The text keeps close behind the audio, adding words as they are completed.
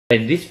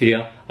In this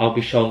video, I'll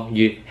be showing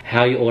you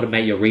how you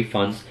automate your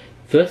refunds.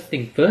 First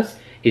thing first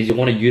is you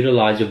want to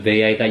utilize your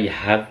VA that you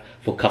have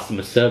for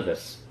customer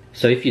service.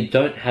 So if you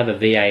don't have a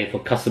VA for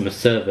customer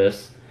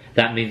service,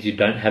 that means you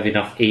don't have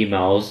enough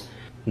emails.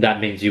 That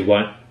means you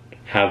won't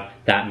have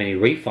that many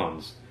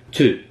refunds.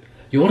 2,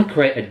 you want to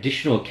create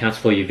additional accounts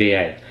for your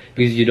VA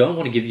because you don't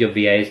want to give your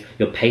VAs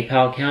your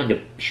PayPal account, your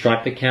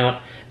Stripe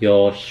account,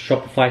 your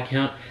Shopify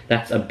account.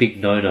 That's a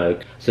big no-no.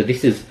 So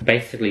this is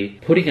basically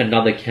putting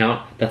another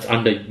account that's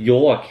under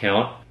your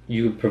account.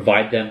 You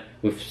provide them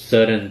with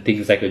certain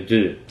things they could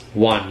do.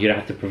 1, you don't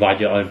have to provide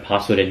your own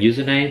password and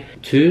username.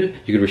 2,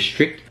 you can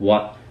restrict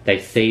what they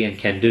see and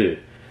can do.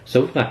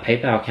 So with my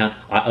PayPal account,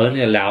 I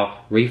only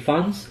allow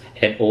refunds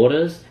and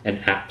orders and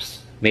apps.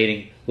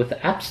 Meaning with the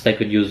apps, they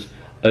could use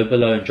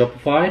Oberlo and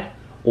Shopify.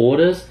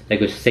 Orders, they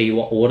could see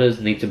what orders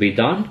need to be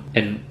done.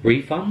 And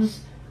refunds,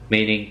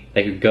 meaning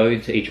they could go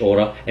into each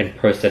order and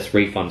process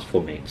refunds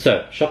for me.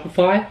 So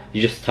Shopify,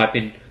 you just type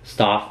in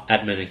staff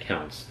admin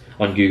accounts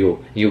on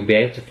Google and you'll be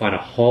able to find a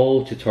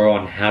whole tutorial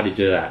on how to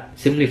do that.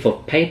 Similarly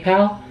for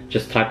PayPal,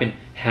 just type in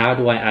how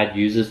do I add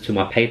users to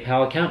my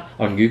PayPal account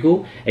on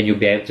Google and you'll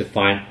be able to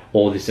find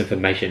all this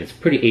information. It's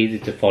pretty easy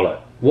to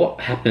follow.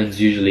 What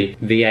happens usually,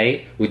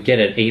 VA would get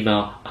an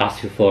email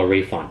asking for a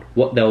refund.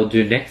 What they'll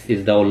do next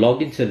is they'll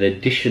log into the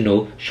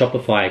additional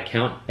Shopify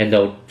account and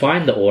they'll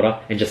find the order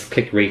and just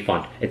click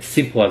refund. It's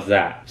simple as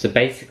that. So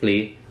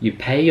basically, you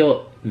pay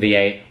your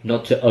VA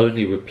not to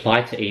only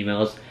reply to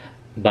emails,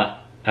 but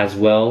as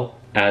well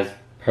as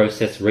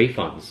process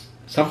refunds.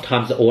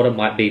 Sometimes the order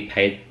might be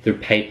paid through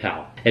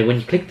PayPal. And when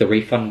you click the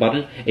refund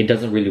button, it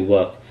doesn't really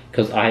work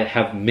because I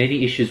have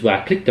many issues where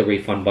I click the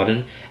refund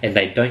button and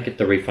they don't get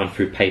the refund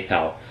through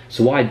PayPal.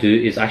 So what I do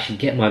is I actually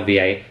get my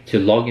VA to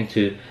log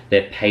into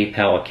their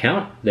PayPal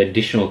account, the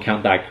additional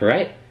account that I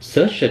create,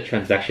 search the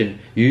transaction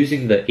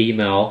using the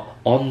email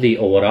on the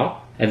order,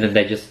 and then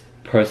they just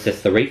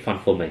process the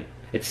refund for me.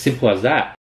 It's simple as that.